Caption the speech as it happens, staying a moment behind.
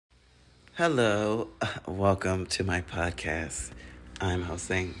Hello, welcome to my podcast. I'm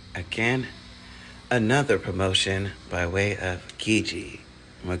hosting again another promotion by way of Gigi,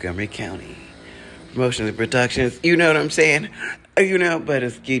 Montgomery County. Promotions and Productions, you know what I'm saying? But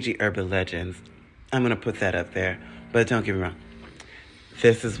it's Gigi Urban Legends. I'm going to put that up there, but don't get me wrong.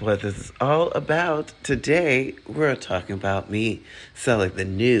 This is what this is all about. Today, we're talking about me selling the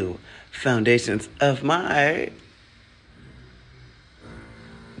new foundations of my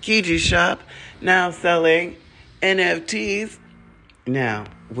Gigi shop, now selling NFTs. Now,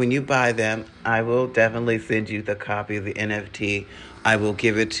 when you buy them, I will definitely send you the copy of the NFT. I will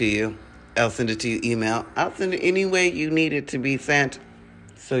give it to you. I'll send it to you email. I'll send it any way you need it to be sent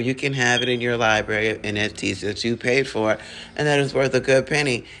so you can have it in your library of NFTs that you paid for, and that is worth a good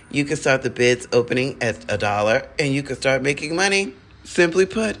penny. You can start the bids opening at $1 and you can start making money. Simply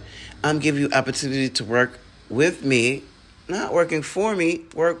put, I'm giving you opportunity to work with me, not working for me,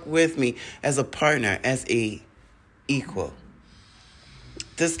 work with me as a partner, as a equal.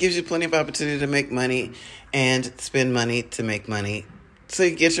 This gives you plenty of opportunity to make money and spend money to make money so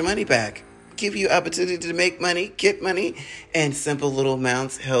you get your money back. Give you opportunity to make money, get money, and simple little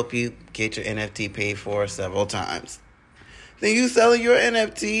amounts help you get your NFT paid for several times. Then you sell your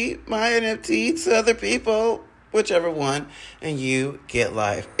NFT, my NFT, to other people, whichever one, and you get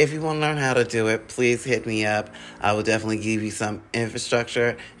life. If you want to learn how to do it, please hit me up. I will definitely give you some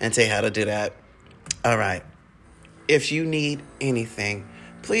infrastructure and tell you how to do that. All right. If you need anything,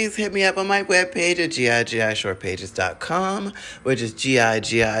 please hit me up on my webpage at gigishortpages.com, which is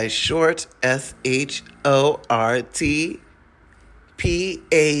gigishort,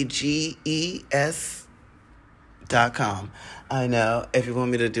 shortpages.com. I know if you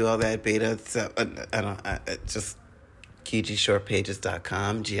want me to do all that beta stuff, just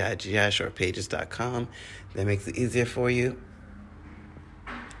gigishortpages.com, gigishortpages.com. That makes it easier for you.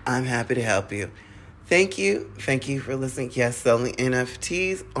 I'm happy to help you. Thank you. Thank you for listening. Yes, selling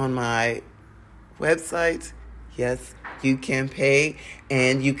NFTs on my website. Yes, you can pay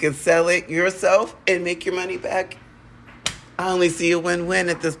and you can sell it yourself and make your money back. I only see a win-win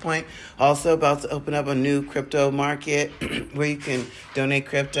at this point. Also about to open up a new crypto market where you can donate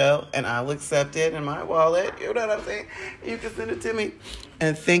crypto and I'll accept it in my wallet. You know what I'm saying? You can send it to me.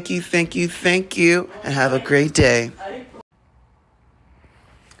 And thank you, and have a great day.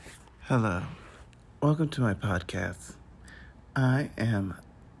 Hello. Welcome to my podcast. I am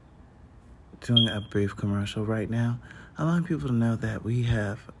doing a brief commercial right now, allowing people to know that we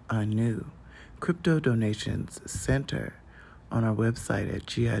have our new crypto donations center on our website at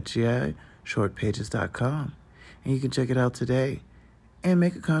gigishortpages.com. And you can check it out today and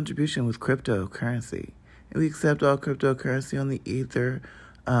make a contribution with cryptocurrency. And we accept all cryptocurrency on the Ether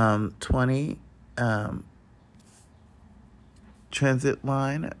 20 transit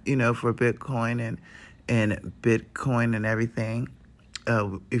line, for Bitcoin and Bitcoin and everything.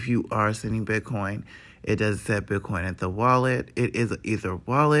 If you are sending Bitcoin, it does accept Bitcoin at the wallet. It is an Ether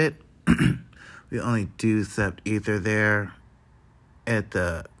wallet. We only do accept Ether there at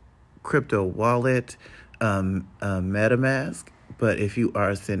the crypto wallet, MetaMask. But if you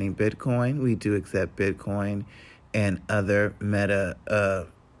are sending Bitcoin, we do accept Bitcoin and other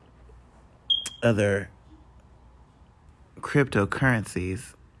other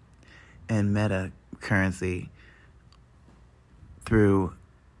cryptocurrencies and meta currency through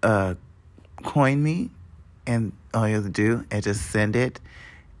CoinMe, and all you have to do is just send it,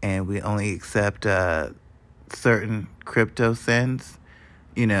 and we only accept certain crypto sends,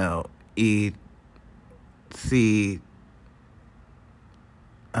 EC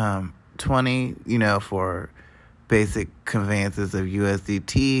 20, for basic conveyances of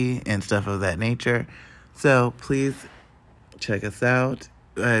USDT and stuff of that nature. So please check us out.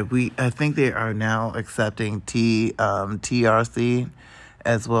 I think they are now accepting TRC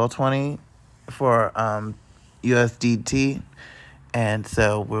as well, 20 for USDT, and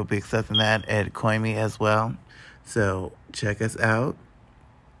so we'll be accepting that at CoinMe as well. So check us out.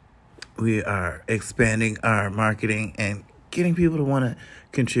 We are expanding our marketing and getting people to want to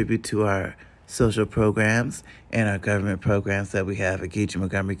contribute to our social programs and our government programs that we have at Gigi,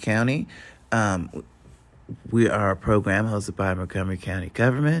 Montgomery County. We are a program hosted by Montgomery County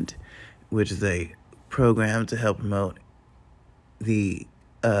government, which is a program to help promote the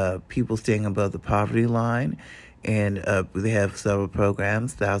people staying above the poverty line. And they have several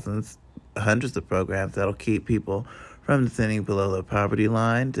programs, hundreds of programs that'll keep people from descending below the poverty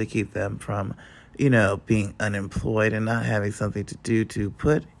line, to keep them from, being unemployed and not having something to do to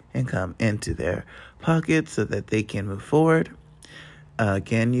put income into their pockets so that they can move forward.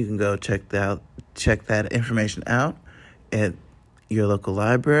 Again, you can go check that information out at your local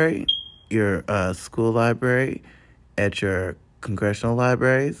library your school library, at your congressional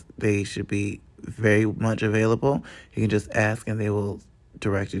libraries. They should be very much available. You can just ask and they will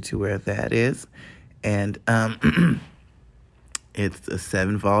direct you to where that is. And it's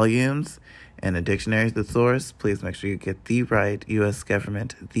 7 volumes and a dictionary is the source. Please make sure you get the right U.S.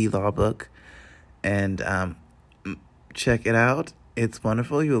 government, the law book, and check it out. It's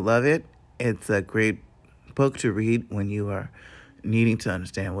wonderful. You'll love it. It's a great book to read when you are needing to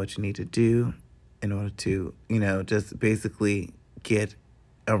understand what you need to do in order to, just basically get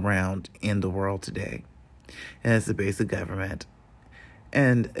around in the world today. And it's the basic government.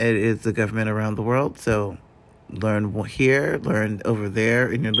 And it is the government around the world, so learn here, learn over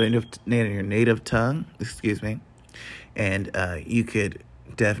there in your native tongue, and you could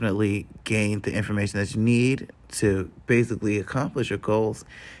definitely gain the information that you need to basically accomplish your goals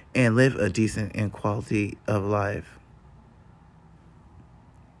and live a decent and quality of life.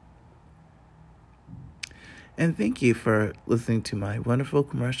 And thank you for listening to my wonderful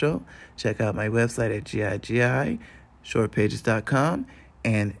commercial. Check out my website at gigishortpages.com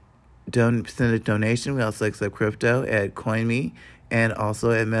and send a donation. We also accept crypto at CoinMe and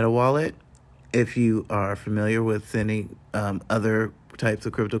also at MetaWallet. If you are familiar with sending other types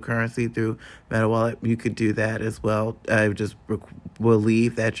of cryptocurrency through MetaWallet, you could do that as well. I just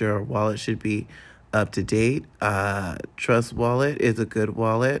believe that your wallet should be up to date. Trust Wallet is a good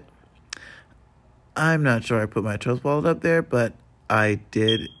wallet. I'm not sure I put my Trust Wallet up there, but I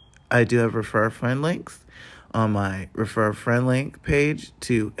do have refer friend links on my refer friend link page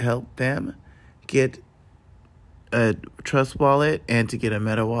to help them get a Trust Wallet and to get a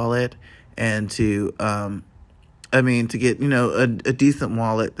Meta Wallet and to get a decent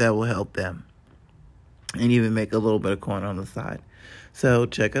wallet that will help them and even make a little bit of coin on the side. So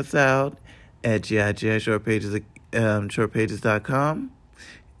check us out at shortpages.com,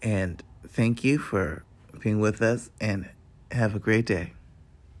 and thank you for being with us and have a great day.